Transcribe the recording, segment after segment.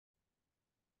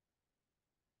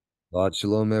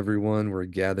Shalom, everyone. We're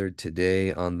gathered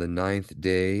today on the 9th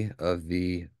day of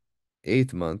the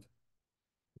 8th month,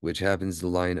 which happens to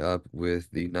line up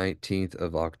with the 19th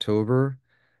of October,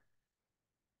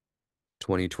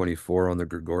 2024 on the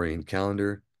Gregorian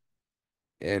calendar.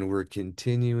 And we're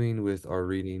continuing with our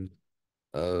reading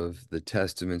of the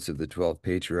Testaments of the 12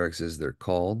 Patriarchs, as they're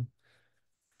called.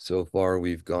 So far,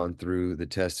 we've gone through the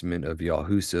Testament of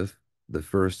Yahushua, the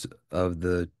first of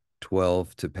the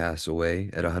 12 to pass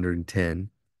away at 110.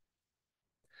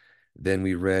 Then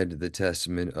we read the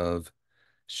Testament of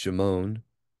Shimon,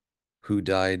 who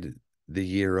died the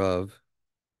year of,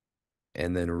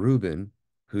 and then Reuben,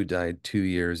 who died 2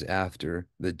 years after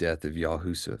the death of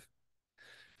Yahushua.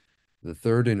 The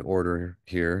third in order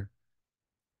here,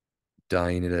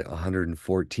 dying at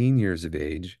 114 years of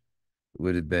age,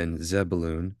 would have been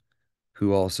Zebulun,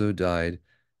 who also died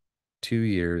 2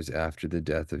 years after the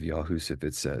death of Yahushua,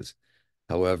 it says.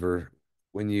 However,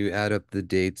 when you add up the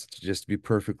dates, just to be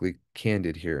perfectly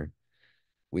candid here,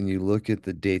 when you look at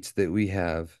the dates that we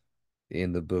have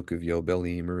in the book of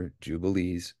Yobelim or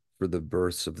Jubilees for the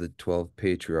births of the 12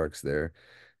 patriarchs there,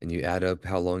 and you add up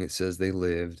how long it says they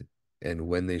lived and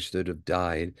when they should have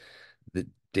died, the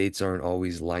dates aren't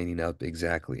always lining up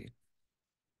exactly.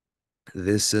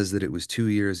 This says that it was 2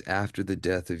 years after the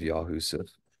death of Yahushua.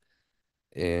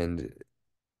 And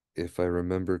if I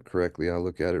remember correctly, I'll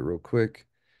look at it real quick.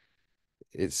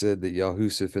 It said that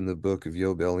Yahushua in the book of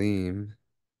Yobelim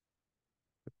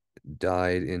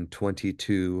died in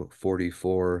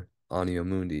 2244 Anno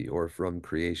Mundi, or from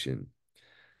creation.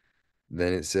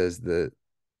 Then it says that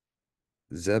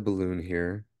Zebulun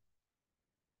here,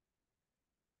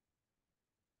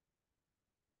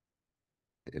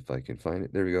 if I can find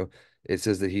it, there we go. It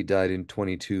says that he died in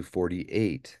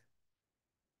 2248.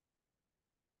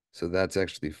 So that's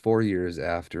actually 4 years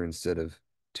after instead of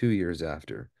 2 years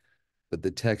after. But the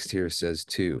text here says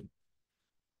two.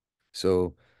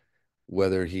 So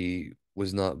whether he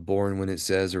was not born when it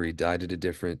says or he died at a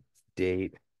different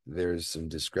date, there's some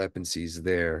discrepancies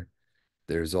there.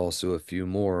 There's also a few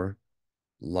more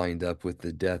lined up with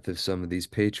the death of some of these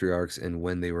patriarchs and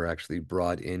when they were actually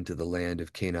brought into the land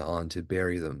of Canaan to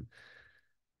bury them.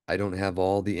 I don't have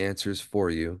all the answers for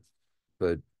you,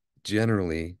 but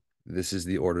generally, this is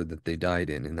the order that they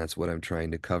died in, and that's what I'm trying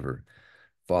to cover.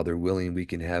 Father willing, we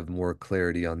can have more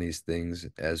clarity on these things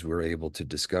as we're able to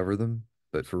discover them.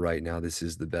 But for right now, this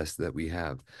is the best that we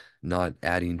have. Not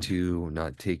adding to,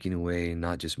 not taking away,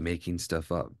 not just making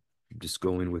stuff up. Just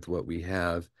going with what we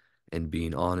have and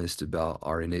being honest about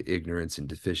our ignorance and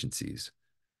deficiencies.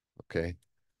 Okay.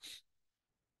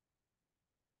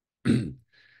 But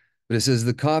it says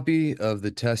the copy of the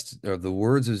test of the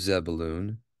words of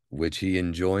Zebulun, which he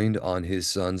enjoined on his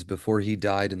sons before he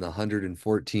died in the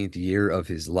 114th year of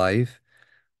his life,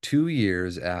 2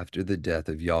 years after the death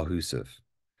of Yahushua.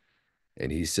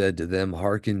 And he said to them,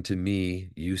 Hearken to me,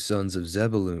 you sons of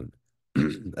Zebulun,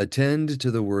 attend to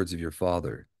the words of your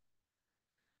father.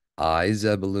 I,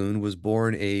 Zebulun, was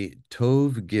born a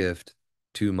Tov gift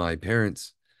to my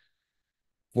parents.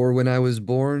 For when I was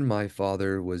born, my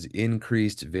father was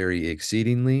increased very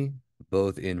exceedingly,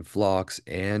 both in flocks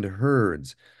and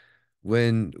herds,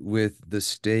 when with the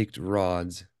straked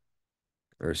rods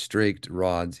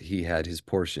he had his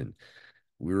portion.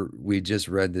 We just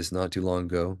read this not too long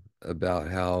ago about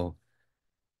how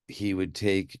he would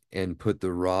take and put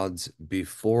the rods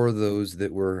before those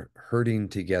that were herding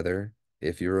together.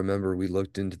 If you remember, we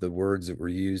looked into the words that were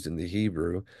used in the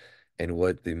Hebrew and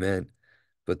what they meant.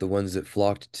 But the ones that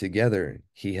flocked together,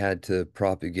 he had to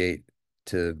propagate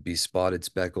to be spotted,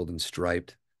 speckled, and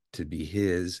striped to be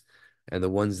his. And the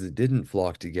ones that didn't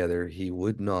flock together, he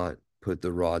would not put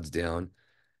the rods down,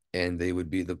 and they would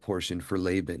be the portion for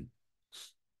Laban.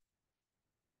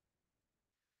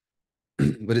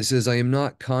 But it says, I am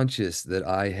not conscious that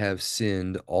I have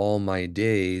sinned all my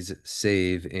days,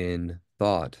 save in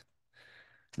thought,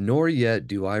 nor yet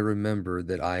do I remember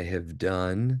that I have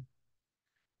done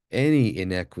any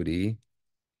iniquity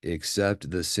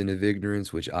except the sin of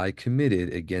ignorance which I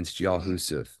committed against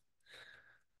Yahushua.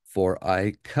 For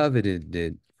I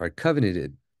covenanted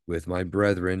with my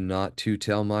brethren not to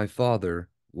tell my father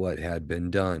what had been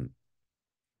done.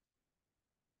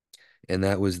 And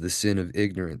that was the sin of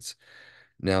ignorance.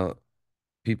 Now,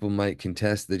 people might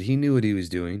contest that he knew what he was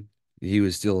doing. He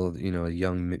was still,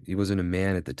 he wasn't a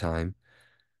man at the time,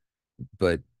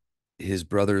 but his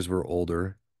brothers were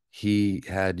older. He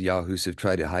had Yahushua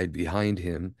try to hide behind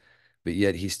him, but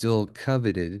yet he still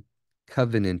covenanted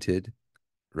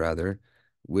rather,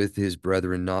 with his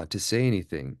brethren not to say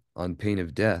anything on pain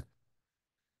of death,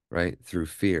 right? Through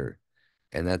fear.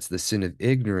 And that's the sin of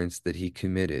ignorance that he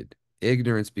committed.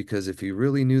 Ignorance, because if he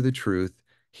really knew the truth,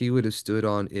 he would have stood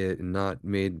on it and not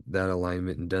made that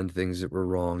alignment and done things that were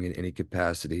wrong in any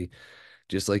capacity.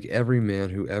 Just like every man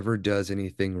who ever does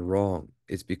anything wrong,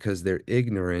 it's because they're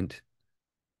ignorant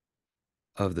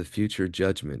of the future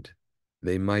judgment.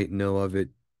 They might know of it,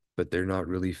 but they're not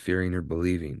really fearing or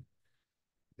believing.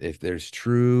 If there's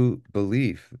true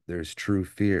belief, there's true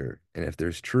fear. And if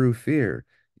there's true fear,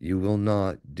 you will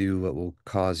not do what will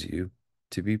cause you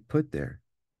to be put there.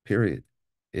 Period.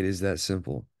 It is that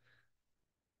simple.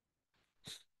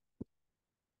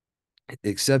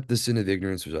 Except the sin of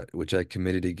ignorance which I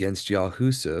committed against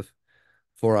Yahushua,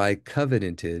 for I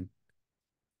covenanted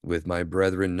with my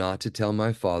brethren not to tell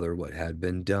my father what had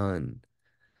been done.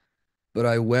 But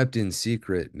I wept in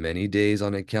secret many days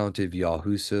on account of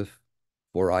Yahushua,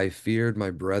 for I feared my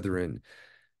brethren,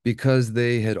 because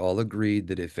they had all agreed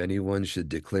that if anyone should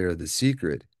declare the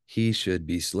secret, he should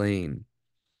be slain.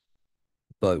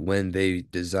 But when they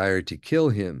desired to kill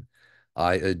him,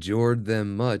 I adjured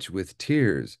them much with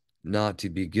tears not to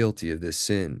be guilty of this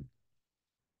sin.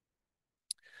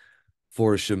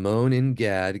 For Shimon and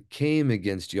Gad came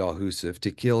against Yahushua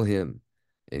to kill him,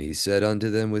 and he said unto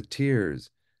them with tears,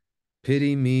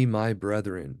 Pity me, my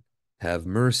brethren, have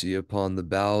mercy upon the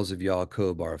bowels of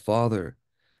Jacob our father.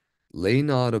 Lay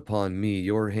not upon me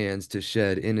your hands to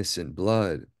shed innocent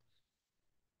blood,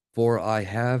 for I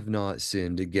have not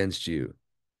sinned against you.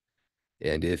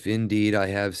 And if indeed I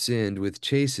have sinned with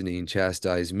chastening,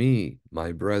 chastise me,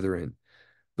 my brethren,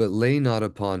 but lay not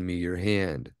upon me your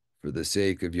hand, for the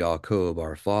sake of Jacob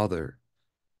our father.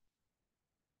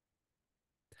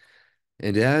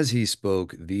 And as he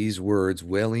spoke these words,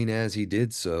 wailing as he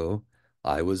did so,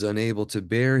 I was unable to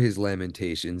bear his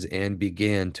lamentations and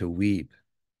began to weep.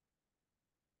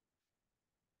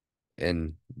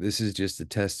 And this is just a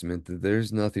testament that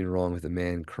there's nothing wrong with a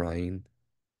man crying.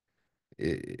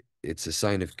 It's a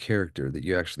sign of character that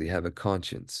you actually have a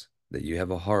conscience, that you have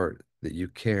a heart, that you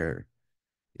care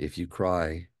if you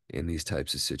cry in these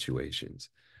types of situations,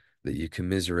 that you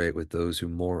commiserate with those who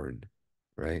mourn,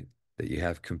 right? That you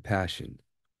have compassion.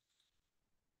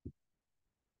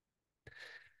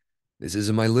 This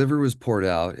is, my liver was poured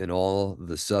out, and all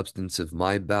the substance of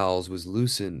my bowels was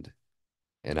loosened.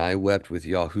 And I wept with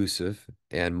Yahushua,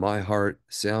 and my heart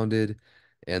sounded,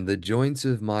 and the joints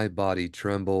of my body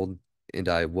trembled, and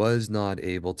I was not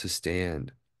able to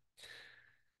stand.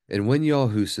 And when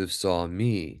Yahushua saw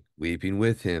me weeping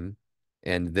with him,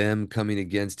 and them coming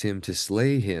against him to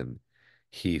slay him,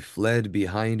 he fled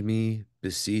behind me,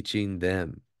 beseeching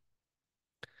them.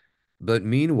 But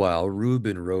meanwhile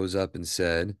Reuben rose up and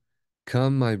said,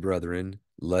 Come, my brethren,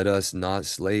 let us not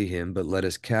slay him, but let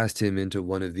us cast him into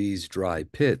one of these dry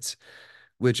pits,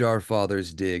 which our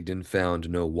fathers digged and found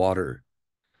no water.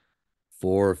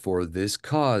 For this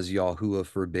cause Yahuah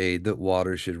forbade that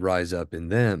water should rise up in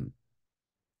them.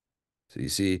 So you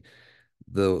see,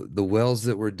 the wells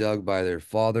that were dug by their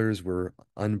fathers were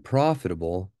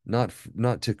unprofitable, not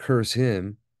to curse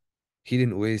him. He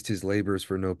didn't waste his labors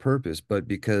for no purpose, but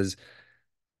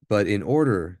in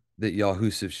order that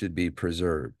Yahushua should be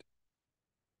preserved.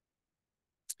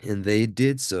 And they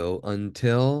did so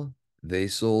until they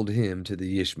sold him to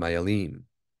the Ishmaelim.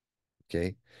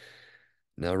 Okay.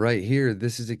 Now, right here,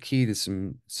 this is a key to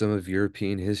some of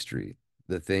European history.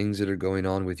 The things that are going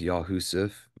on with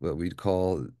Yahushua, what we'd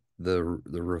call the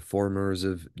reformers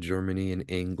of Germany and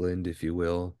England, if you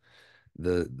will,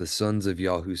 the sons of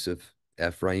Yahushua,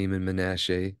 Ephraim and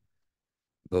Manasseh,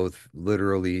 both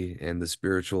literally and the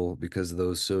spiritual, because of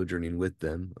those sojourning with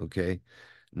them, okay?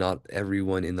 Not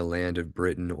everyone in the land of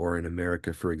Britain or in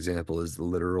America, for example, is the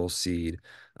literal seed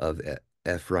of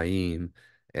Ephraim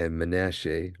and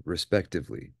Manasseh,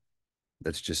 respectively.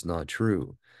 That's just not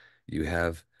true. You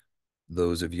have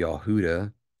those of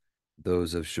Yahudah,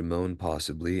 those of Shimon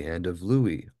possibly, and of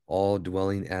Louis, all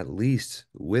dwelling at least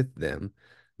with them,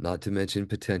 not to mention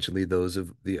potentially those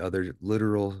of the other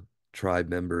literal tribe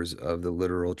members of the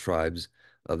literal tribes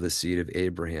of the seed of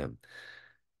Abraham.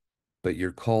 But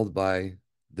you're called by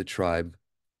the tribe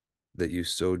that you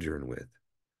sojourn with.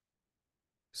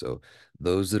 So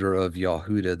those that are of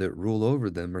Yahudah that rule over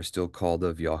them are still called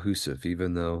of Yahushua,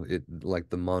 even though it, like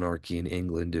the monarchy in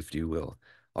England, if you will,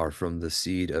 are from the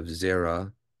seed of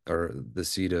Zerah, or the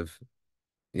seed of,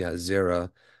 yeah,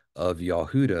 Zerah of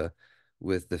Yahudah,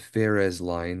 with the Pharez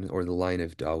line or the line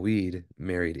of Dawid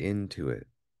married into it.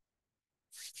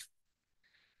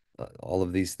 All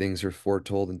of these things are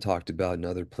foretold and talked about in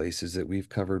other places that we've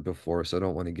covered before, so I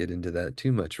don't want to get into that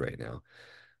too much right now.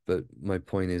 But my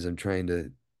point is, I'm trying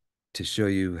to show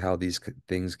you how these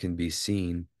things can be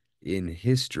seen in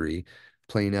history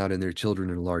playing out in their children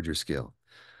in a larger scale.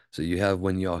 So you have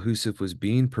when Yahushua was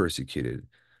being persecuted,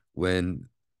 when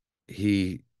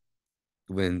he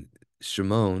when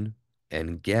Shimon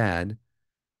and Gad,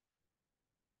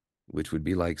 which would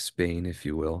be like Spain, if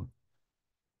you will,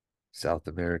 South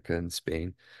America and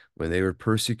Spain, when they were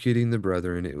persecuting the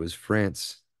brethren, it was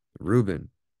France, Reuben,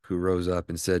 who rose up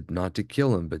and said not to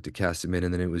kill him, but to cast him in.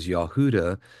 And then it was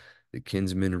Yahudah, the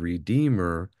kinsman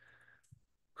redeemer,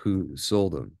 who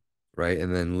sold him, right?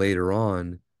 And then later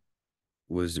on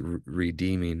was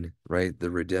redeeming, right?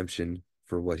 The redemption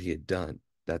for what he had done.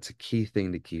 That's a key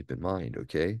thing to keep in mind,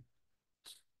 okay?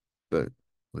 But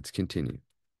let's continue.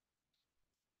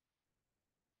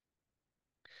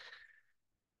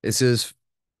 It says,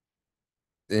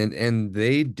 and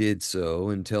they did so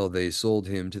until they sold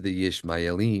him to the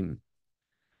Yishmaelim.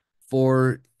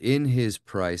 For in his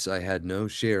price I had no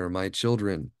share, my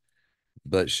children.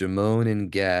 But Shimon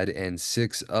and Gad and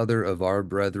 6 other of our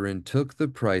brethren took the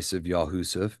price of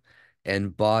Yahushua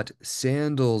and bought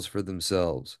sandals for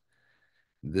themselves.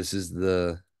 This is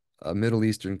the Middle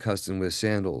Eastern custom with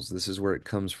sandals. This is where it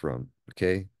comes from,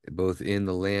 okay? Both in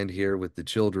the land here with the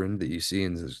children that you see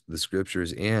in the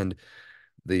scriptures and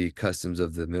the customs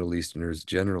of the Middle Easterners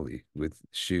generally with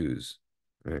shoes,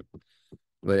 right?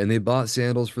 And they bought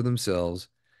sandals for themselves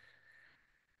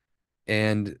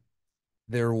and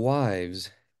their wives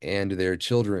and their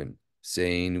children,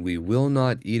 saying, we will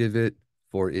not eat of it,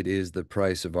 for it is the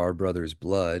price of our brother's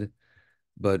blood,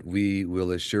 but we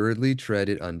will assuredly tread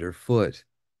it under foot,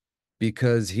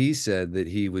 because he said that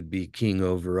he would be king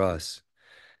over us.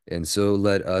 And so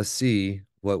let us see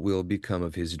what will become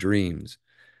of his dreams.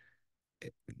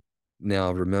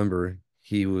 Now, remember,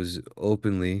 he was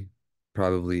openly,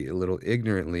 probably a little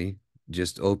ignorantly,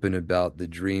 just open about the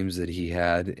dreams that he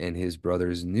had, and his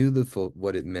brothers knew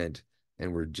what it meant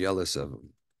and were jealous of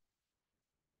him.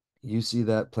 You see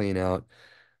that playing out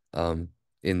um,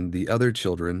 in the other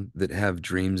children that have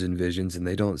dreams and visions, and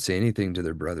they don't say anything to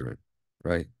their brethren,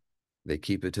 right? They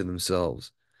keep it to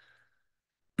themselves.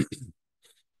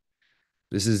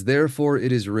 This is therefore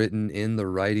it is written in the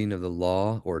writing of the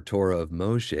law or Torah of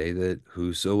Moshe that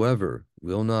whosoever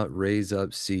will not raise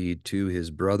up seed to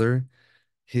his brother,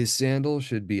 his sandal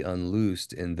should be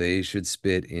unloosed and they should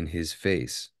spit in his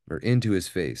face or into his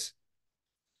face.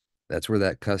 That's where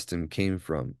that custom came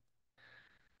from,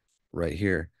 right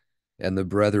here. And the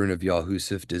brethren of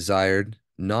Yahushua desired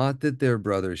not that their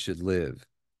brother should live.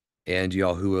 And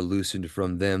Yahuah loosened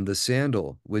from them the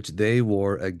sandal which they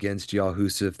wore against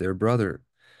Yahushua their brother.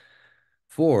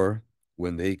 For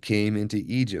when they came into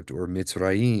Egypt or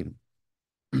Mitzrayim,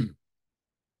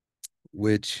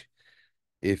 which,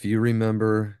 if you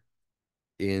remember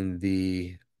in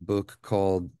the book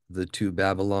called The Two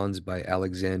Babylons by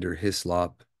Alexander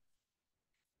Hislop,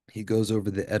 he goes over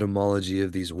the etymology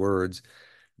of these words.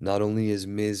 Not only is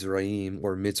Mizraim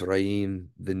or Mitzrayim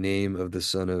the name of the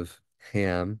son of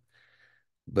Ham,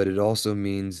 but it also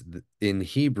means in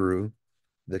Hebrew,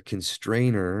 the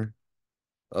constrainer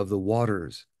of the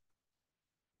waters,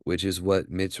 which is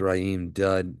what Mitzrayim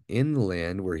did in the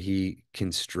land where he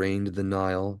constrained the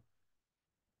Nile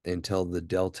until the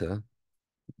delta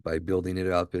by building it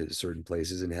up at certain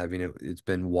places and having it's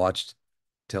been watched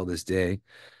till this day,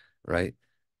 right?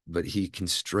 But he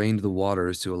constrained the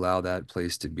waters to allow that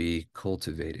place to be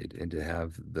cultivated and to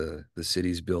have the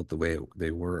cities built the way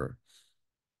they were.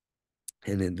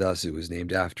 And then thus it was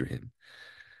named after him.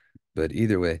 But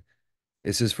either way,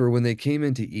 it says, for when they came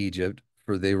into Egypt,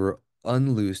 for they were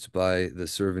unloosed by the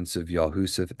servants of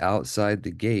Yahushua outside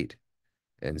the gate.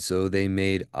 And so they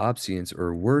made obeisances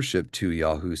or worship to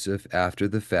Yahushua after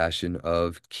the fashion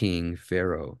of King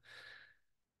Pharaoh.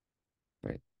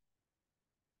 Right.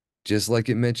 Just like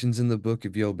it mentions in the book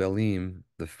of Yobelim,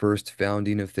 the first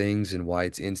founding of things and why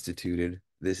it's instituted,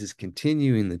 this is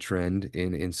continuing the trend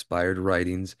in inspired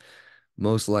writings,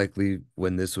 most likely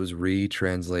when this was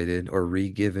retranslated or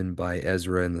re-given by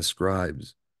Ezra and the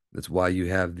scribes. That's why you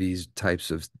have these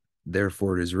types of,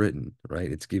 therefore it is written,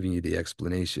 right? It's giving you the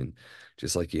explanation,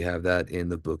 just like you have that in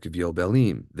the book of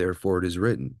Yobelim, therefore it is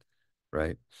written,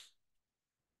 right?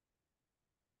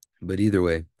 But either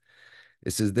way,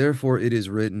 it says, therefore it is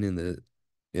written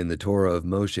in the Torah of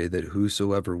Moshe that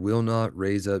whosoever will not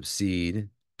raise up seed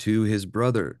to his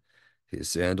brother, his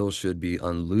sandal should be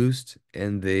unloosed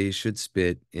and they should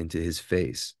spit into his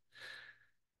face.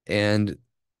 And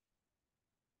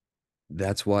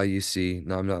that's why you see,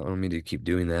 no, I don't mean to keep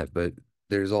doing that, but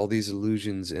there's all these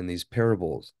allusions and these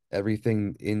parables.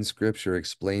 Everything in scripture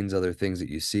explains other things that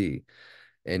you see.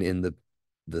 And in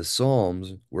the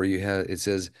Psalms where you have, it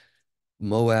says,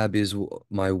 Moab is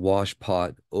my wash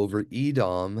pot, over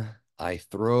Edom I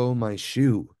throw my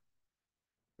shoe,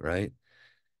 right?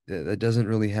 that doesn't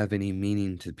really have any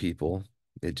meaning to people.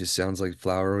 It just sounds like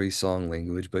flowery song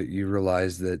language, but you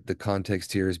realize that the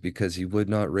context here is because he would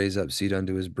not raise up seed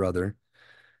unto his brother,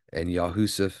 and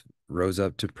Yahusuf rose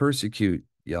up to persecute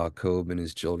Yaakov and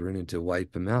his children and to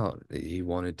wipe him out. He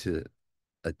wanted to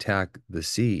attack the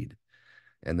seed,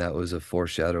 and that was a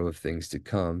foreshadow of things to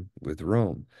come with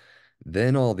Rome.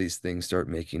 Then all these things start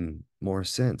making more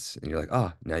sense, and you're like,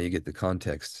 ah, now you get the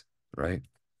context, right?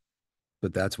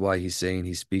 But that's why he's saying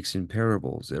he speaks in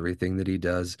parables. Everything that he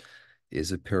does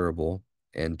is a parable.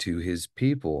 And to his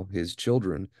people, his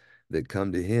children that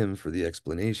come to him for the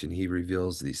explanation, he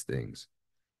reveals these things.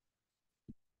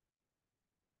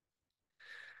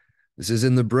 This is,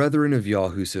 and the brethren of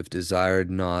Yahusuf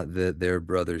desired not that their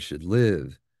brother should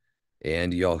live.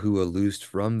 And Yahuah loosed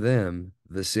from them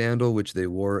the sandal which they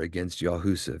wore against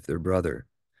Yahusuf, their brother.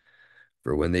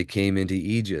 For when they came into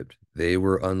Egypt, they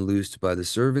were unloosed by the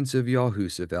servants of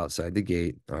Yahusuf outside the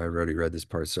gate. I already read this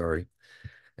part, sorry.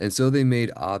 And so they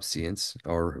made obeisance,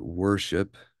 or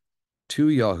worship, to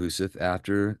Yahusuf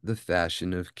after the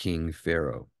fashion of King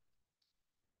Pharaoh.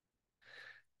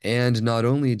 And not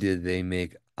only did they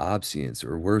make obeisance,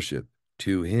 or worship,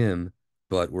 to him,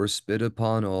 but were spit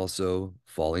upon also,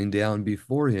 falling down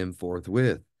before him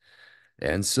forthwith.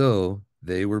 And so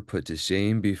they were put to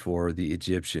shame before the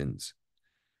Egyptians.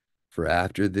 For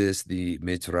after this, the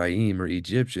Mitzrayim, or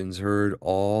Egyptians, heard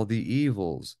all the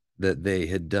evils that they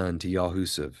had done to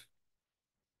Yahusuf.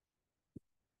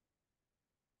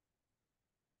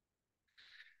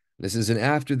 This is, and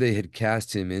after they had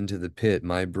cast him into the pit,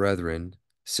 my brethren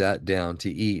sat down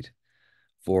to eat.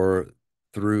 For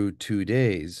through 2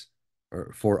 days,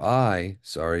 or for I,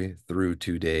 sorry, through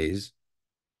 2 days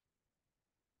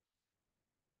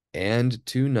and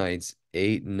 2 nights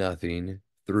ate nothing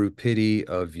through pity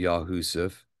of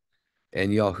Yahusuf,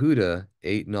 and Yahudah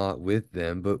ate not with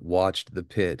them, but watched the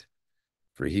pit,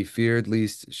 for he feared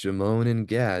lest Shimon and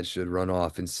Gad should run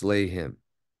off and slay him.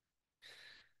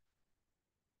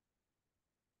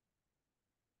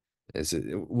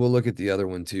 We'll look at the other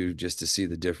one too, just to see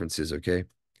the differences, okay?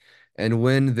 And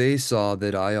when they saw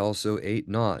that I also ate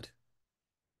not,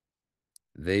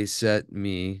 they set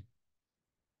me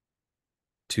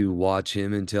to watch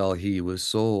him until he was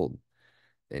sold.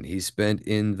 And he spent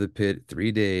in the pit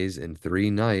 3 days and 3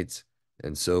 nights,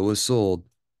 and so was sold,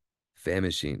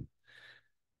 famishing.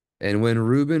 And when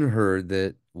Reuben heard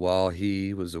that while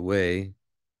he was away,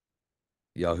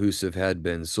 Yahusuf had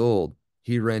been sold,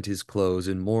 he rent his clothes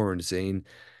and mourned, saying,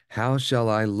 how shall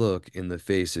I look in the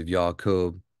face of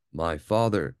Jacob, my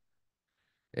father?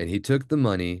 And he took the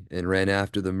money and ran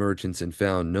after the merchants and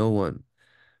found no one,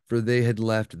 for they had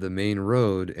left the main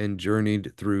road and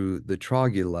journeyed through the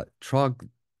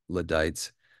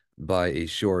troglodytes by a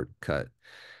short cut.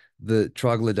 The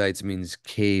troglodytes means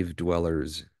cave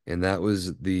dwellers, and that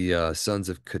was the sons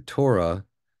of Keturah,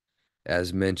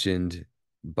 as mentioned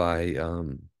by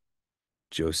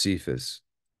Josephus,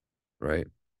 right?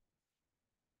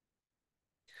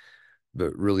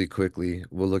 But really quickly,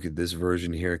 we'll look at this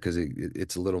version here because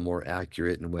it's a little more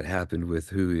accurate in what happened with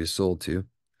who he is sold to.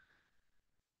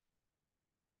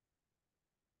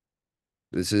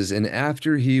 This is, and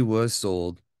after he was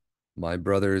sold, my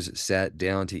brothers sat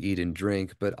down to eat and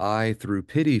drink, but I, through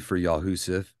pity for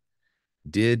Yahusuf,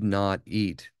 did not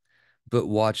eat, but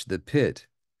watched the pit,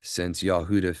 since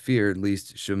Yahudah feared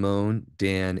lest Shimon,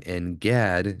 Dan, and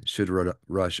Gad should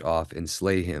rush off and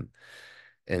slay him.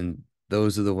 And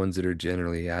those are the ones that are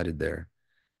generally added there.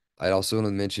 I'd also want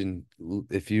to mention,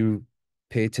 if you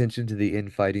pay attention to the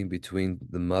infighting between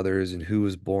the mothers and who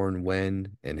was born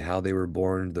when and how they were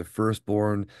born, the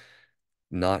firstborn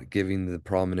not giving the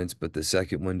prominence, but the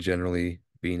second one generally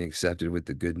being accepted with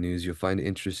the good news, you'll find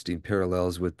interesting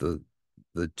parallels with the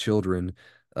children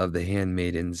of the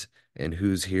handmaidens and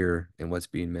who's here and what's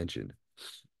being mentioned.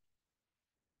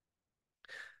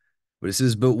 But it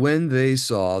says, but when they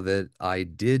saw that I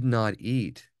did not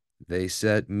eat, they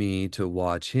set me to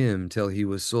watch him till he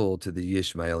was sold to the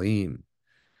Ishmaelim.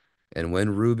 And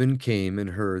when Reuben came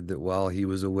and heard that while he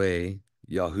was away,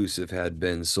 Yahusuf had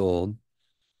been sold,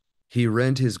 he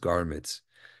rent his garments,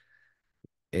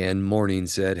 and mourning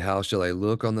said, how shall I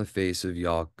look on the face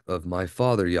of my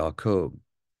father Jacob?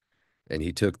 And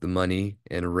he took the money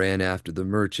and ran after the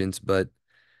merchants, but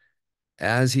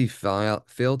as he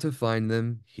failed to find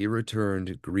them, he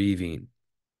returned grieving.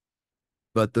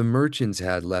 But the merchants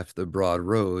had left the broad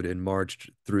road and marched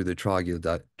through the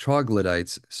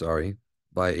troglodytes,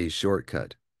 by a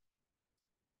shortcut.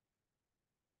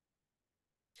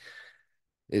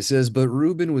 It says, but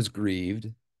Reuben was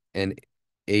grieved and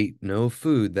ate no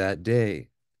food that day.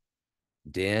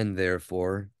 Dan,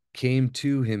 therefore, came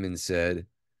to him and said,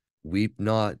 Weep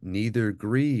not, neither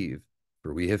grieve,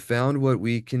 for we have found what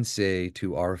we can say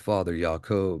to our father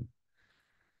Jacob.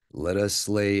 Let us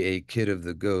slay a kid of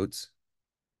the goats,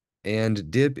 and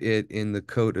dip it in the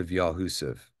coat of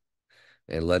Yahusuf,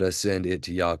 and let us send it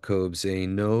to Jacob,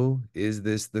 saying, Know, is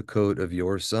this the coat of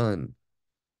your son?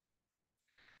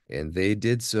 And they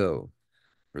did so,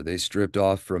 for they stripped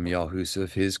off from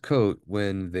Yahusuf his coat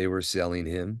when they were selling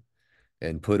him,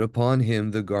 and put upon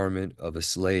him the garment of a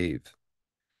slave.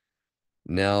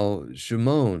 Now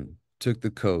Shimon took the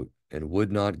coat and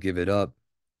would not give it up,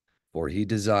 for he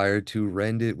desired to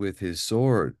rend it with his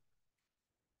sword,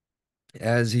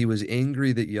 as he was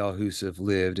angry that Yahusuf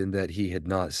lived and that he had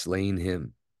not slain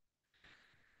him.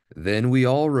 Then we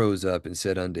all rose up and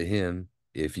said unto him,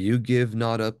 If you give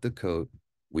not up the coat,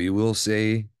 we will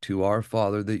say to our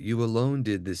father that you alone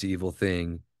did this evil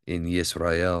thing in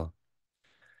Yisrael.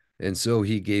 And so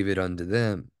he gave it unto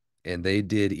them, and they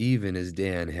did even as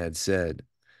Dan had said.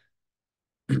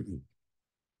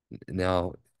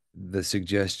 Now, the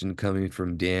suggestion coming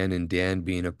from Dan and Dan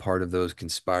being a part of those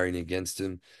conspiring against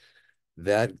him,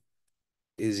 that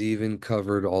is even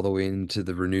covered all the way into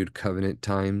the renewed covenant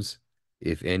times.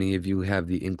 If any of you have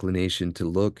the inclination to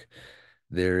look,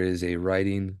 there is a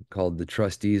writing called The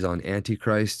Trustees on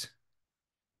Antichrist.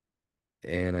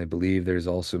 And I believe there's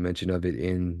also mention of it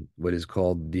in what is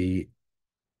called the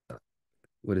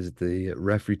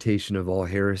Refutation of All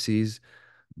Heresies.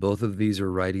 Both of these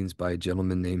are writings by a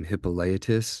gentleman named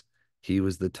Hippolytus. He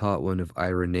was the taught one of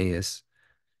Irenaeus.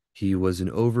 He was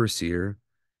an overseer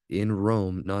in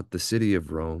Rome, not the city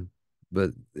of Rome,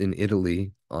 but in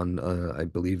Italy on, I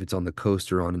believe it's on the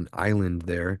coast or on an island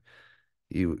there.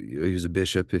 He was a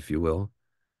bishop, if you will.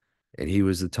 And he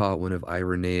was the taught one of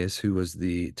Irenaeus, who was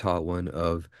the taught one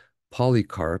of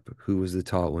Polycarp, who was the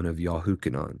taught one of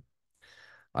Yahukanon.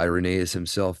 Irenaeus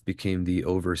himself became the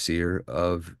overseer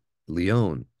of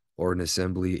Lyon, or an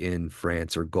assembly in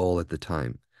France or Gaul at the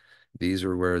time. These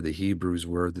are where the Hebrews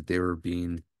were, that they were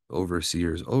being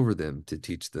overseers over them to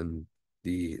teach them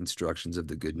the instructions of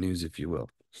the good news, if you will.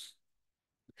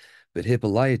 But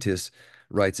Hippolytus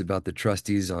writes about the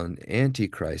trustees on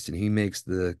Antichrist, and he makes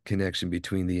the connection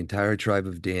between the entire tribe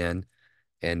of Dan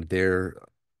and their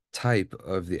type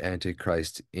of the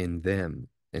Antichrist in them,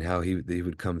 and how they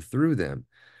would come through them,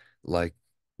 like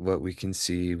what we can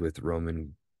see with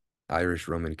Irish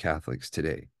Roman Catholics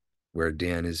today, where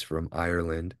Dan is from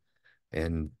Ireland,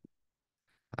 and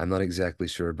I'm not exactly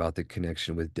sure about the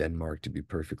connection with Denmark, to be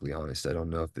perfectly honest. I don't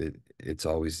know if it's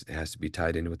always has to be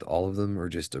tied in with all of them or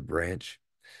just a branch.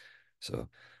 So,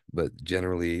 but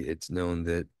generally, it's known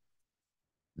that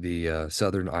the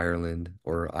Southern Ireland,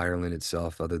 or Ireland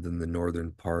itself, other than the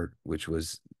northern part, which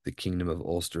was the kingdom of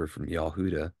Ulster from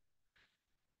Yahudah,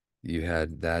 you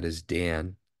had that as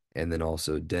Dan, and then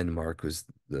also Denmark was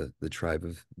the tribe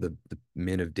of the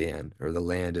men of Dan, or the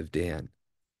land of Dan.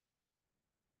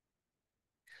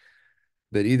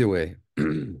 But either way,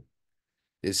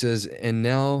 it says, And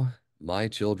now, my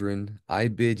children, I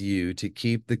bid you to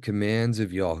keep the commands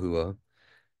of Yahuah,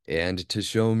 and to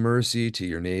show mercy to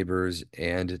your neighbors,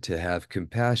 and to have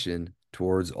compassion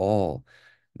towards all,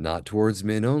 not towards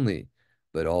men only,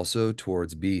 but also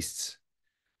towards beasts.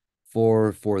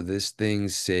 For this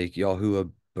thing's sake,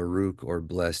 Yahuah Baruch or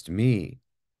blessed me.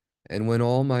 And when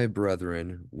all my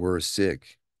brethren were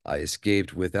sick, I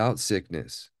escaped without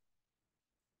sickness.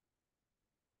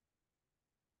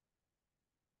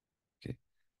 Okay.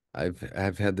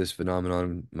 I've had this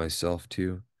phenomenon myself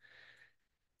too.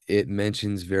 It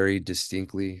mentions very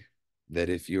distinctly that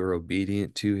if you're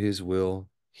obedient to his will,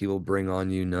 he will bring on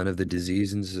you none of the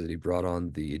diseases that he brought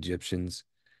on the Egyptians,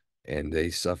 and they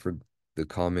suffered the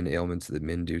common ailments that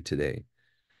men do today.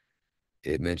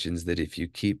 It mentions that if you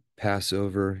keep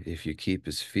Passover, if you keep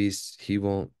his feasts, he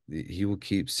will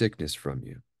keep sickness from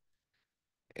you.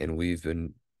 And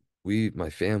my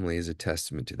family is a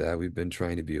testament to that. We've been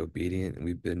trying to be obedient, and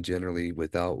we've been generally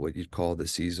without what you'd call the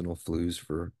seasonal flus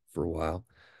for a while.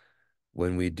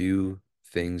 When we do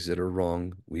things that are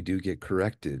wrong, we do get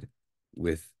corrected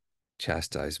with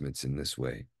chastisements in this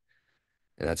way.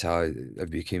 And that's how I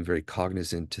became very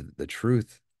cognizant to the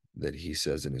truth that he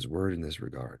says in his word in this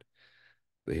regard.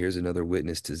 But here's another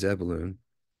witness to Zebulun.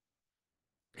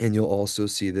 And you'll also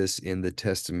see this in the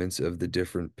testaments of the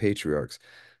different patriarchs.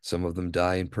 Some of them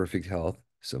die in perfect health,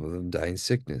 some of them die in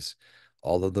sickness,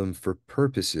 all of them for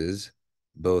purposes,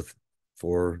 both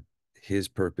for his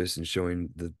purpose and showing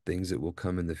the things that will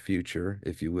come in the future,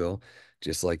 if you will,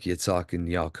 just like Yitzhak and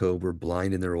Yaakov were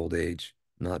blind in their old age,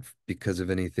 not because of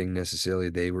anything necessarily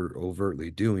they were overtly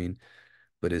doing,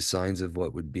 but as signs of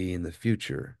what would be in the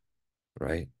future,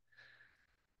 right?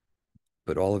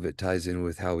 but all of it ties in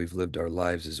with how we've lived our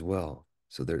lives as well.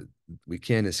 So we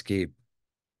can't escape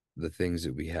the things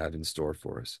that we have in store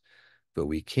for us, but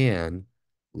we can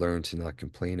learn to not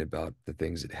complain about the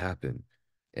things that happen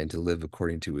and to live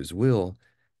according to his will,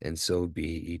 and so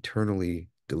be eternally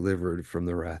delivered from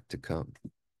the wrath to come,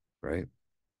 right?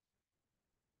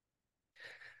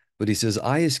 But he says,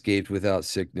 I escaped without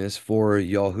sickness, for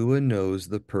Yahuah knows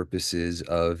the purposes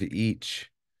of each.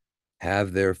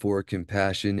 Have therefore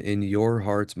compassion in your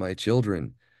hearts, my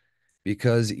children,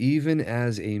 because even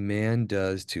as a man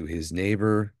does to his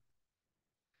neighbor,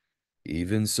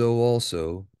 even so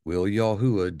also will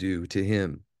Yahuah do to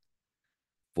him.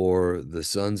 For the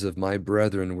sons of my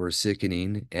brethren were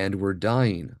sickening and were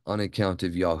dying on account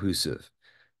of Yahusuf,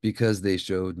 because they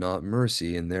showed not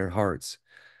mercy in their hearts.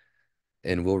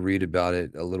 And we'll read about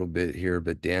it a little bit here,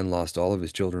 but Dan lost all of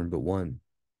his children but one,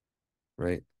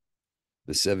 right?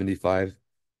 The 75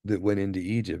 that went into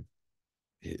Egypt,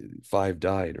 5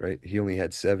 died, right? He only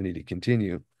had 70 to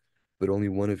continue, but only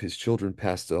one of his children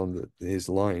passed on his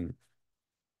line.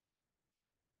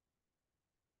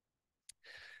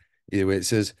 Either way, it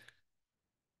says,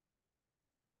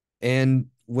 and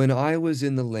when I was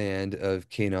in the land of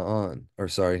Canaan, or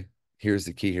sorry, here's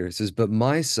the key here. It says, but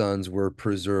my sons were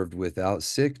preserved without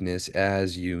sickness,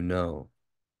 as you know.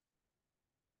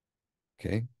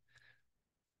 Okay.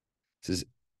 It says,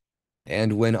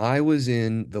 and when I was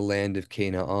in the land of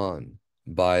Canaan,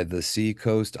 by the sea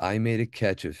coast, I made a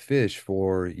catch of fish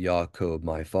for Jacob,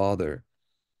 my father.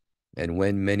 And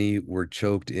when many were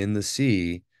choked in the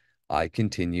sea, I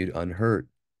continued unhurt.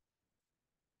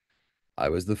 I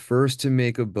was the first to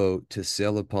make a boat to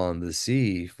sail upon the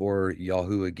sea, for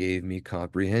Yahuah gave me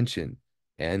comprehension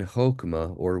and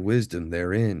chokmah, or wisdom,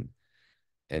 therein.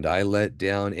 And I let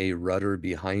down a rudder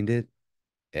behind it,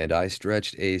 and I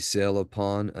stretched a sail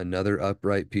upon another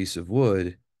upright piece of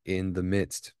wood in the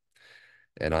midst.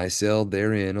 And I sailed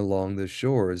therein along the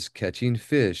shores, catching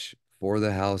fish for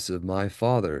the house of my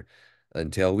father,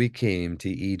 until we came to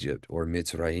Egypt, or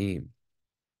Mitzrayim.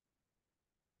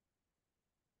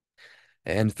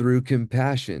 And through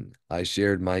compassion I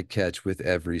shared my catch with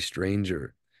every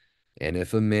stranger. And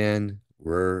if a man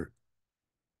were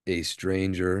a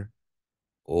stranger,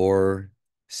 or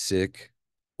sick,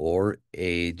 or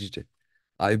aged,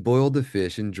 I boiled the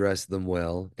fish and dressed them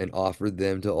well, and offered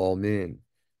them to all men,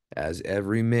 as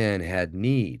every man had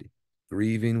need,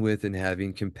 grieving with and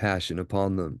having compassion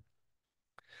upon them.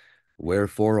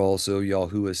 Wherefore also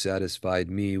Yahuah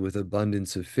satisfied me with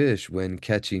abundance of fish when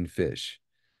catching fish.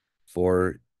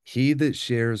 For he that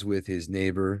shares with his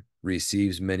neighbor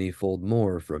receives manyfold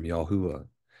more from Yahuah,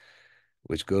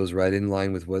 which goes right in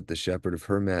line with what the shepherd of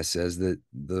Hermas says, that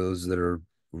those that are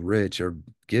rich are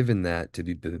given that to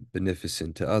be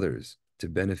beneficent to others, to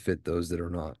benefit those that are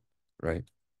not, right?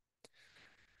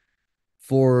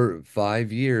 For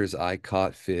 5 years I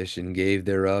caught fish and gave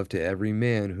thereof to every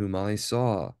man whom I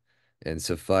saw, and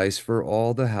sufficed for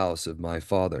all the house of my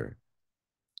father.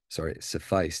 Sorry,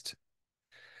 sufficed.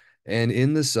 And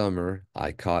in the summer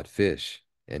I caught fish,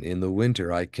 and in the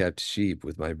winter I kept sheep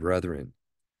with my brethren.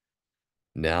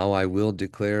 Now I will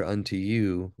declare unto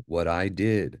you what I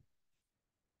did.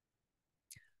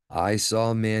 I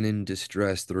saw man in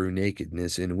distress through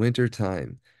nakedness in winter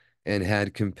time, and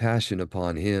had compassion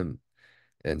upon him,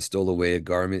 and stole away a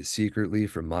garment secretly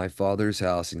from my father's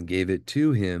house, and gave it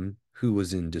to him who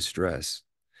was in distress.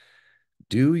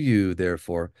 Do you,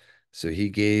 therefore, so he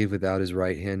gave without his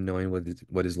right hand knowing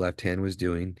what his left hand was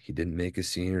doing. He didn't make a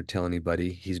scene or tell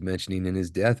anybody. He's mentioning in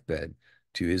his deathbed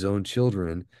to his own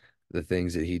children the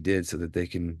things that he did so that they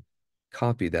can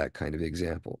copy that kind of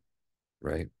example,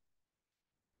 right?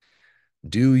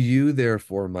 Do you,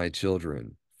 therefore, my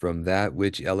children, from that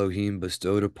which Elohim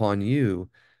bestowed upon you,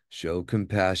 show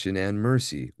compassion and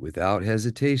mercy without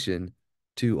hesitation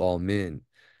to all men,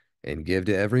 and give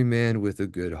to every man with a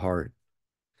good heart.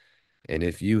 And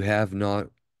if you have not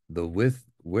the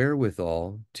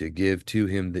wherewithal to give to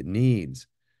him that needs,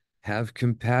 have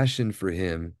compassion for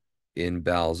him in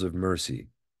bowels of mercy.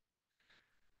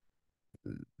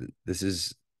 This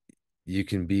is, you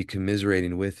can be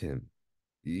commiserating with him.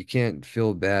 You can't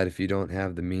feel bad if you don't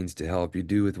have the means to help. You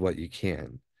do with what you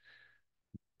can.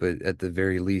 But at the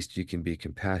very least, you can be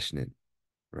compassionate,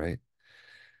 right?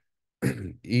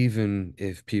 Even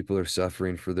if people are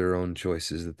suffering for their own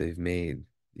choices that they've made,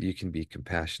 you can be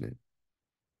compassionate.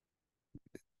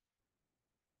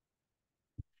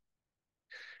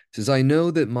 It says, I know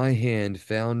that my hand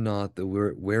found not the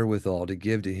wherewithal to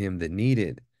give to him that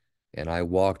needed, and I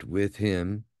walked with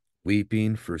him,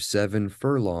 weeping for 7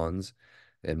 furlongs,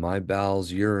 and my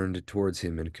bowels yearned towards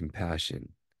him in compassion.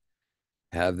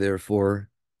 Have therefore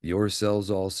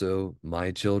Yourselves also,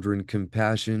 my children,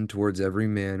 compassion towards every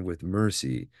man with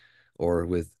mercy, or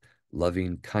with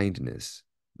loving kindness.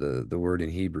 The word in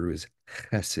Hebrew is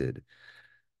chesed.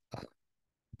 Uh,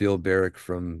 Bill Barrick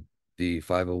from the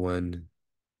 501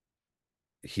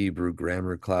 Hebrew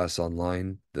grammar class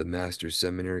online, the master's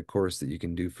seminary course that you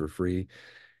can do for free,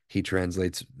 he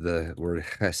translates the word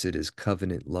chesed as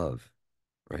covenant love,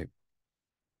 right?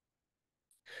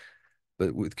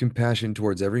 But with compassion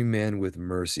towards every man with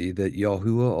mercy, that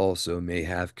Yahuah also may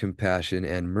have compassion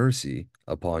and mercy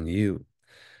upon you.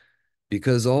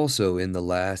 Because also in the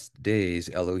last days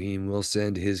Elohim will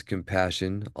send his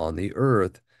compassion on the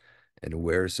earth, and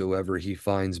wheresoever he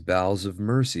finds bowels of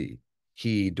mercy,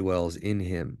 he dwells in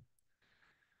him.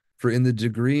 For in the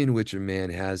degree in which a man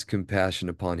has compassion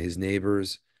upon his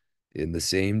neighbors, in the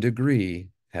same degree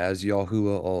has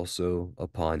Yahuah also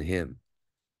upon him,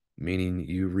 meaning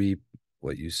you reap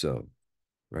what you sow,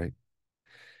 right?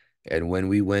 And when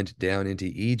we went down into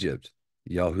Egypt,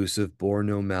 Yahushua bore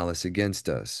no malice against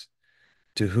us.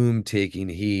 To whom taking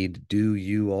heed, do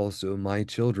you also, my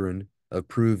children,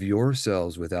 approve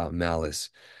yourselves without malice,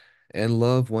 and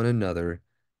love one another,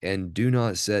 and do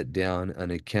not set down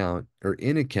an account, or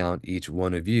in account each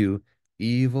one of you,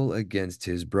 evil against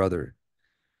his brother.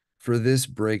 For this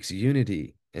breaks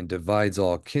unity, and divides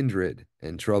all kindred,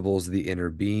 and troubles the inner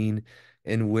being,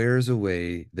 and wears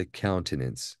away the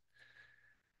countenance.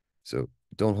 So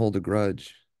don't hold a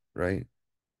grudge, right?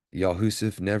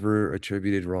 Yahusuf never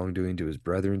attributed wrongdoing to his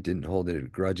brethren, didn't hold a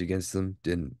grudge against them,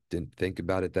 didn't think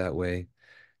about it that way.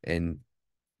 And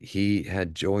he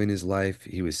had joy in his life.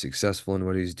 He was successful in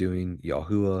what he was doing.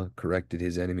 Yahuah corrected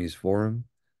his enemies for him,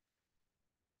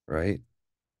 right?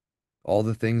 All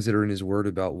the things that are in his word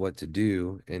about what to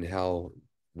do and how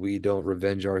we don't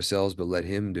revenge ourselves but let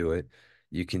him do it,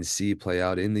 you can see play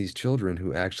out in these children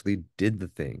who actually did the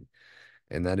thing.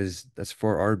 And that's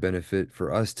for our benefit,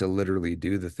 for us to literally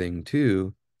do the thing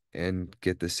too and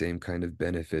get the same kind of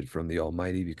benefit from the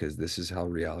Almighty, because this is how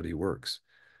reality works.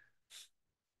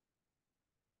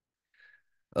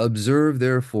 Observe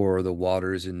therefore the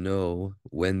waters and know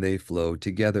when they flow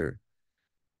together.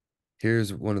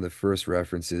 Here's one of the first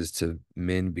references to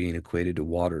men being equated to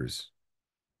waters.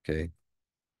 Okay.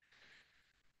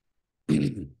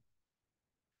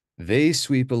 They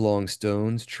sweep along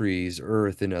stones, trees,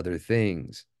 earth, and other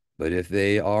things. But if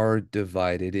they are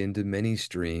divided into many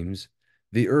streams,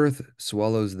 the earth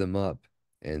swallows them up,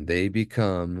 and they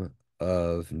become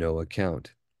of no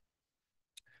account.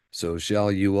 So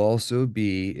shall you also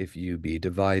be if you be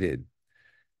divided.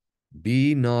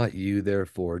 Be not you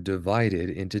therefore divided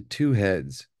into two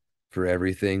heads, for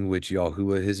everything which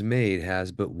Yahuah has made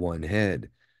has but one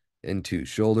head, and two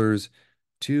shoulders,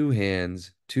 two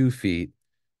hands, 2 feet,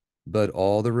 but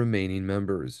all the remaining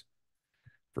members.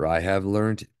 For I have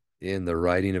learnt in the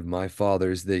writing of my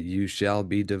fathers that you shall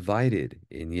be divided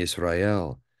in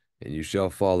Israel, and you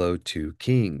shall follow two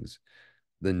kings,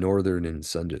 the northern and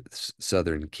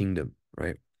southern kingdom,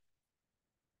 right?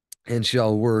 And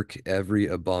shall work every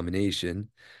abomination,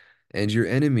 and your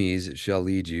enemies shall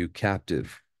lead you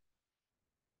captive.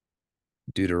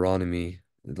 Deuteronomy,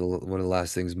 one of the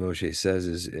last things Moshe says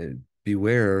is,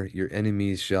 beware, your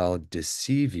enemies shall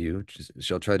deceive you,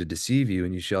 shall try to deceive you,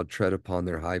 and you shall tread upon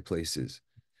their high places.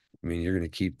 I mean, you're going to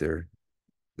keep their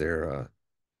their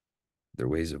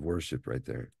ways of worship right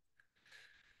there.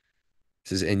 It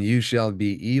says, and you shall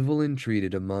be evil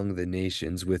entreated among the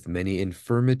nations with many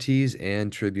infirmities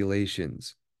and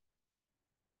tribulations.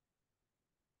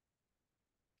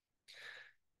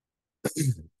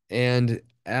 And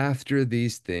after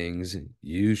these things,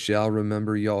 you shall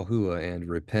remember Yahuah and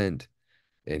repent,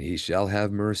 and he shall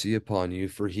have mercy upon you,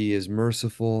 for he is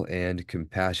merciful and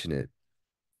compassionate.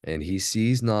 And he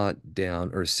sees not down,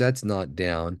 or sets not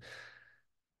down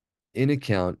in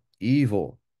account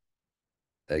evil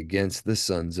against the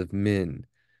sons of men,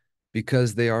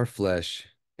 because they are flesh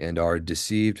and are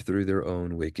deceived through their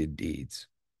own wicked deeds.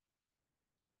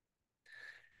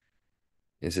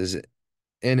 It says,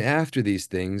 and after these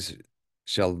things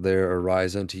shall there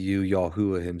arise unto you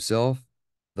Yahuah himself,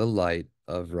 the light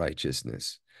of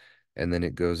righteousness. And then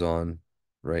it goes on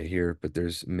right here, but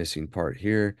there's a missing part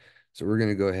here. So we're going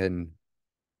to go ahead and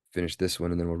finish this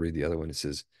one, and then we'll read the other one. It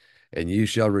says, and you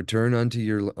shall return unto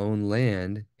your own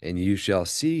land, and you shall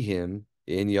see him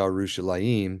in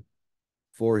Yerushalayim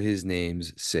for his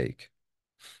name's sake.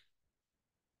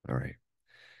 All right.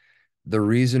 The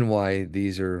reason why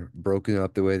these are broken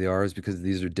up the way they are is because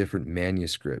these are different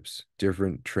manuscripts,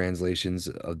 different translations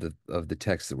of the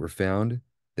text that were found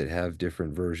that have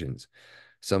different versions.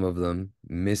 Some of them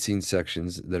missing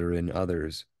sections that are in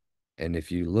others. And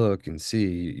if you look and see,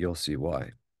 you'll see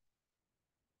why.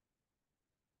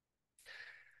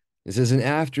 It says, and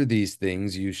after these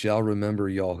things you shall remember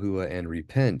Yahuah and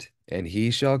repent, and he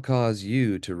shall cause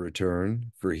you to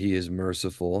return, for he is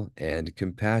merciful and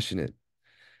compassionate.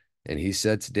 And he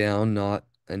sets down not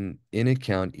an in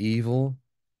account evil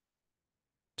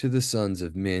to the sons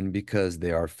of men because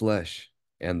they are flesh,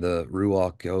 and the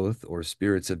Ruach oath, or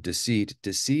spirits of deceit,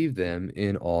 deceive them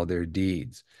in all their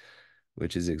deeds,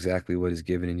 which is exactly what is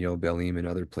given in Yobelim and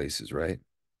other places, right?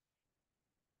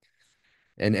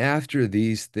 And after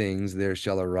these things there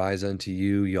shall arise unto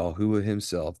you Yahuah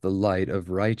himself, the light of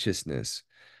righteousness,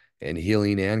 and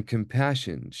healing and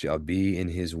compassion shall be in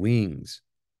his wings.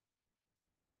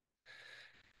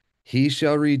 He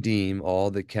shall redeem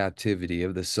all the captivity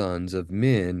of the sons of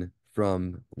men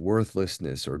from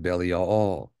worthlessness or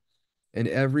Belial, and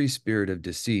every spirit of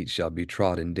deceit shall be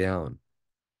trodden down.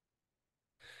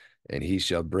 And he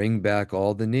shall bring back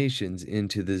all the nations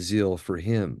into the zeal for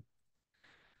him,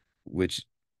 which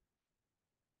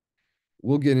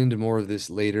we'll get into more of this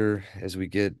later as we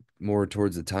get more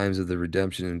towards the times of the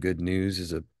redemption and good news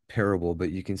is a parable,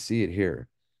 but you can see it here.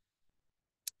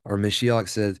 Our Mashiach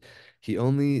says he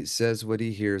only says what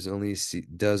he hears, only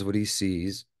does what he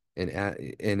sees,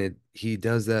 and he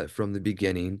does that from the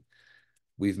beginning.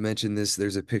 We've mentioned this.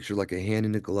 There's a picture like a hand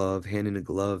in a glove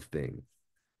thing,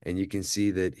 and you can see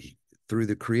that through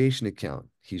the creation account,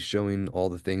 he's showing all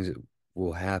the things that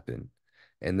will happen,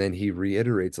 and then he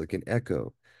reiterates like an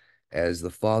echo as the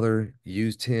Father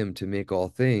used him to make all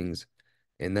things.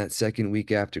 In that second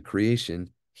week after creation,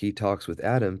 he talks with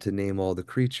Adam to name all the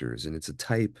creatures, and it's a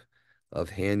type of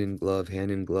hand in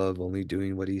glove, only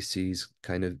doing what he sees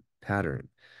kind of pattern.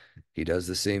 He does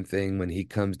the same thing when he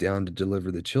comes down to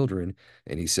deliver the children,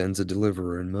 and he sends a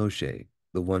deliverer in Moshe,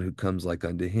 the one who comes like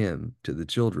unto him to the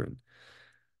children.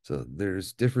 So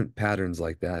there's different patterns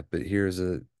like that, but here's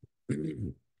a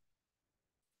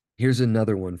here's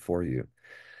another one for you.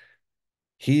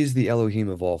 He is the Elohim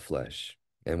of all flesh.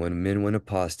 And when men went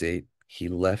apostate, he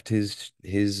left his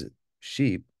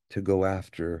sheep to go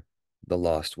after the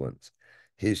lost ones.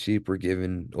 His sheep were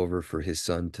given over for his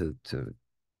son to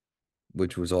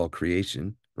which was all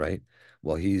creation, right?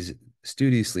 While he's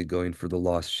studiously going for the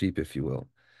lost sheep, if you will.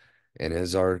 And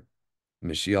as our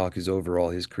Mashiach is over all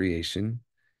his creation,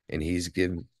 and he's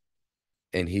given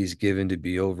to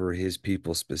be over his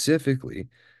people specifically.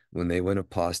 When they went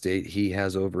apostate, he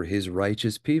has over his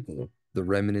righteous people, the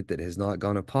remnant that has not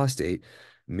gone apostate,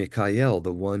 Mikael,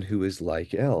 the one who is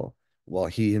like El, while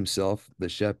he himself, the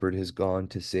shepherd, has gone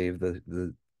to save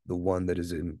the one that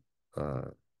is in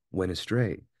went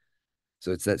astray.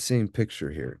 So it's that same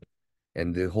picture here.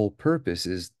 And the whole purpose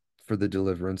is for the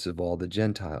deliverance of all the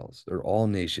Gentiles or all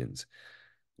nations.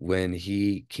 When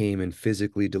he came and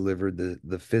physically delivered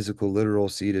the physical, literal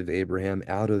seed of Abraham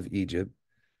out of Egypt,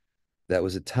 that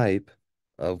was a type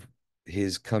of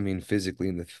his coming physically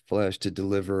in the flesh to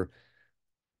deliver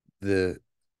the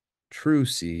true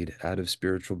seed out of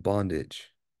spiritual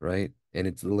bondage, right? And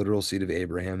it's the literal seed of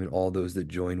Abraham and all those that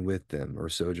join with them or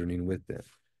sojourning with them.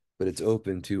 But it's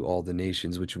open to all the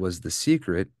nations, which was the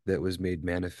secret that was made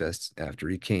manifest after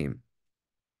he came.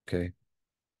 Okay.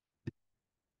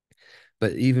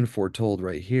 But even foretold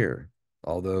right here,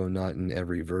 although not in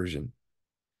every version.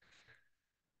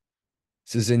 It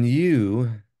says, and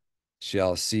you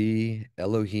shall see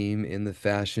Elohim in the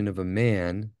fashion of a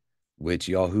man, which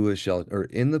Yahuah shall, or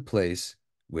in the place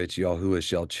which Yahuah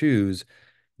shall choose,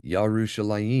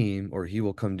 Yarushalayim, or he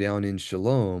will come down in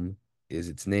Shalom, is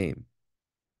its name.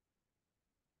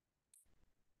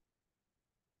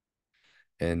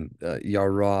 And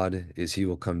Yarad is he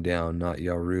will come down, not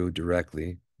Yaru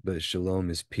directly, but Shalom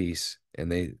is peace.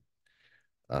 And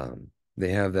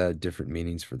they have different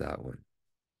meanings for that one.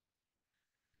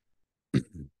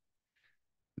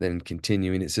 Then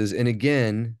continuing, it says, and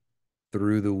again,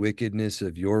 through the wickedness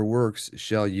of your works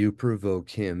shall you provoke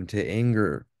him to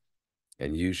anger,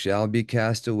 and you shall be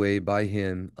cast away by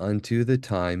him unto the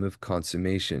time of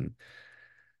consummation.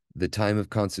 The time of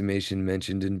consummation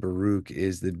mentioned in Baruch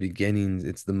is the beginning,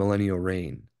 it's the millennial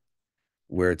reign,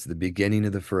 where it's the beginning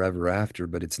of the forever after,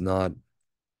 but it's not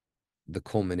the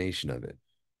culmination of it.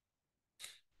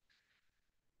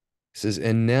 It says,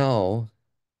 and now,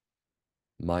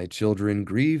 my children,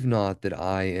 grieve not that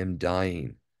I am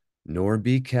dying, nor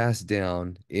be cast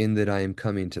down in that I am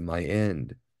coming to my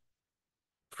end.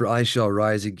 For I shall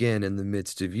rise again in the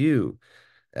midst of you,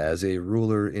 as a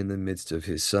ruler in the midst of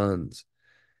his sons.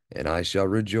 And I shall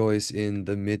rejoice in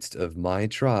the midst of my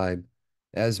tribe,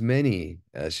 as many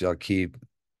as shall keep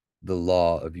the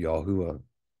law of Yahuah,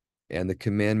 and the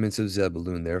commandments of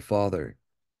Zabulon their father.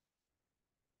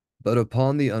 But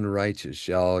upon the unrighteous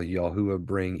shall Yahuah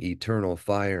bring eternal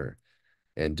fire,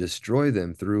 and destroy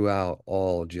them throughout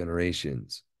all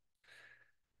generations.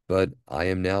 But I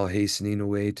am now hastening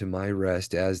away to my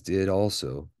rest, as did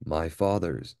also my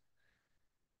fathers.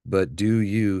 But do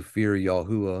you fear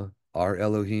Yahuah, our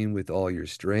Elohim, with all your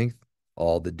strength,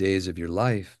 all the days of your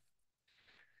life?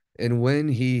 And when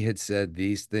he had said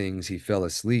these things, he fell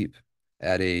asleep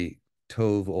at a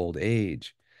tov old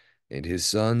age, and his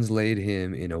sons laid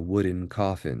him in a wooden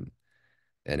coffin.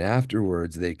 And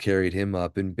afterwards they carried him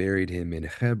up and buried him in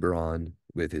Hebron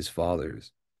with his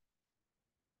fathers.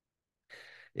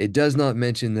 It does not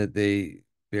mention that they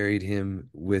buried him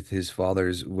with his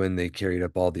fathers when they carried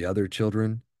up all the other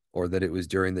children, or that it was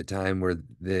during the time where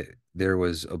there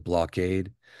was a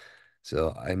blockade.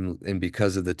 So and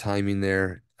because of the timing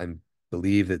there, I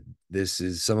believe that this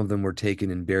is some of them were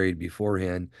taken and buried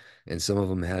beforehand, and some of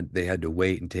them they had to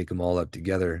wait and take them all up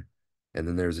together. And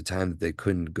then there was a time that they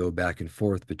couldn't go back and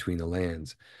forth between the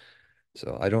lands.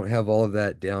 So I don't have all of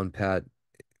that down pat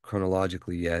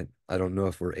chronologically yet. I don't know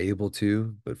if we're able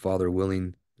to, but Father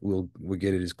willing, we'll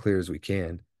get it as clear as we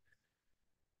can.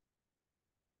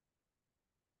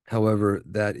 However,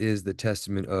 that is the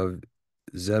testament of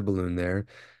Zebulun there,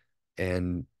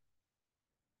 and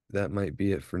that might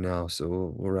be it for now. So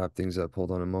we'll wrap things up.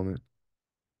 Hold on a moment.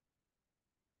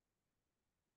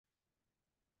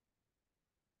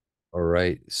 All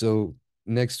right. So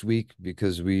next week,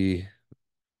 because we're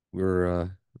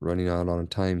running out on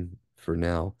time for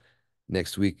now,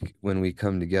 next week when we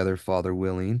come together, Father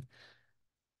willing,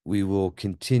 we will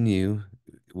continue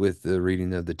with the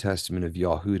reading of the testament of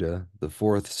Yahudah, the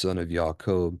fourth son of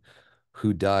Jacob,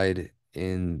 who died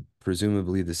in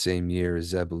presumably the same year as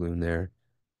Zebulun there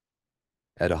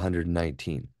at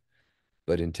 119.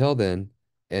 But until then,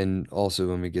 and also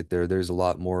when we get there, there's a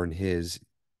lot more in his.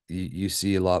 You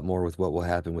see a lot more with what will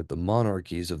happen with the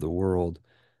monarchies of the world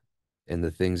and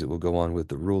the things that will go on with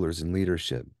the rulers and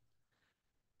leadership.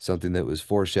 Something that was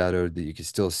foreshadowed that you can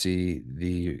still see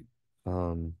the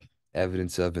um,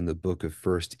 evidence of in the book of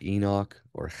First Enoch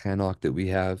or Hanok that we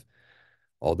have,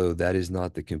 although that is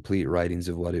not the complete writings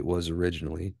of what it was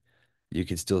originally. You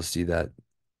can still see that.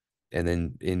 And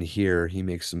then in here, he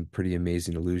makes some pretty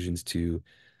amazing allusions to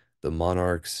the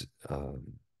monarchs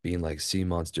being like sea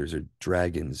monsters or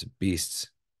dragons,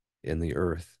 beasts in the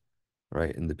earth,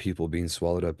 right? And the people being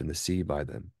swallowed up in the sea by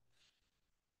them.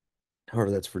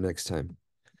 However, that's for next time.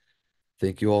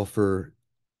 Thank you all for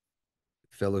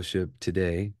fellowship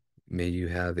today. May you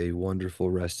have a wonderful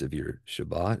rest of your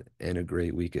Shabbat and a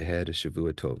great week ahead, a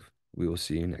Shavua Tov. We will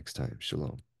see you next time.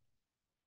 Shalom.